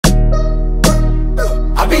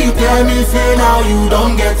be you tell me say now you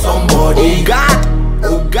don't get somebody.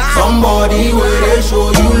 Oh God, somebody where they show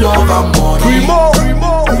you love and money. Premo.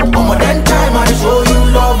 More than time I show you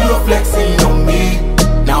love, you're flexing on me.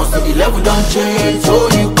 Now see the level don't change, so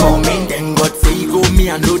you coming. Then God say you go me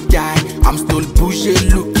and no die. I'm still pushing,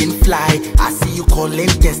 looking fly. I see you calling,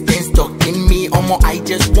 Diztance, stalking me. I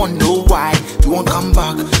just want know why. You won't come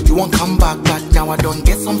back, but now I don't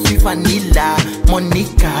get some sweet vanilla.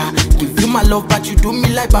 Monica, give you my love, but you do me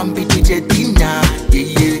like Bambi DJ Dina.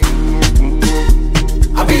 Yeah.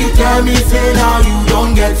 I be you tell me say now you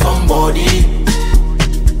don't get somebody.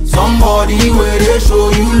 Somebody where they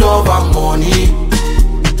show you love and money.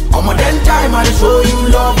 More than time I show you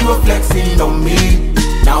love, you're flexing on me.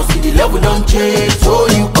 Now see the level don't change, so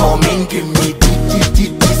you come in, give me distance,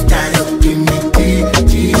 give me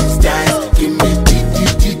distance, give me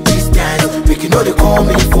distance. Make you know they call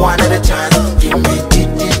me for another chance. Give me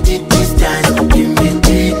distance, give me distance, give me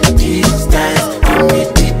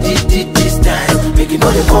distance. Make you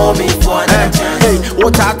know they call me for another chance. Hey,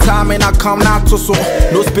 what time and I come now to so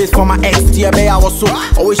no space for my ex, dear I was so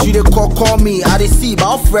always you they call me. I see but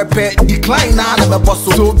off repair decline now never boss.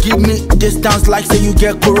 So give me distance like say you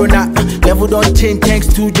get corona. Level don't change thanks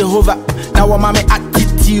to Jehovah. Now I'm my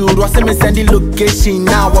attitude. What's me sending location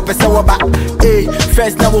now? What person what back? Hey,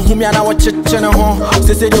 first now who me and I watch channel home.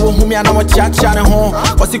 Say they will who me and I watch chat channel home.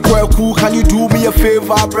 What's it Qwaku? Can you do me a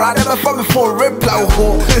favor, brother? Before me for reply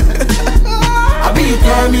home. I be you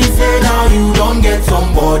tell me say now you don't get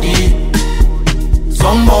somebody.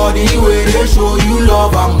 Somebody where they show you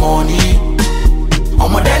love and money.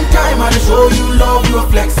 More than time I show you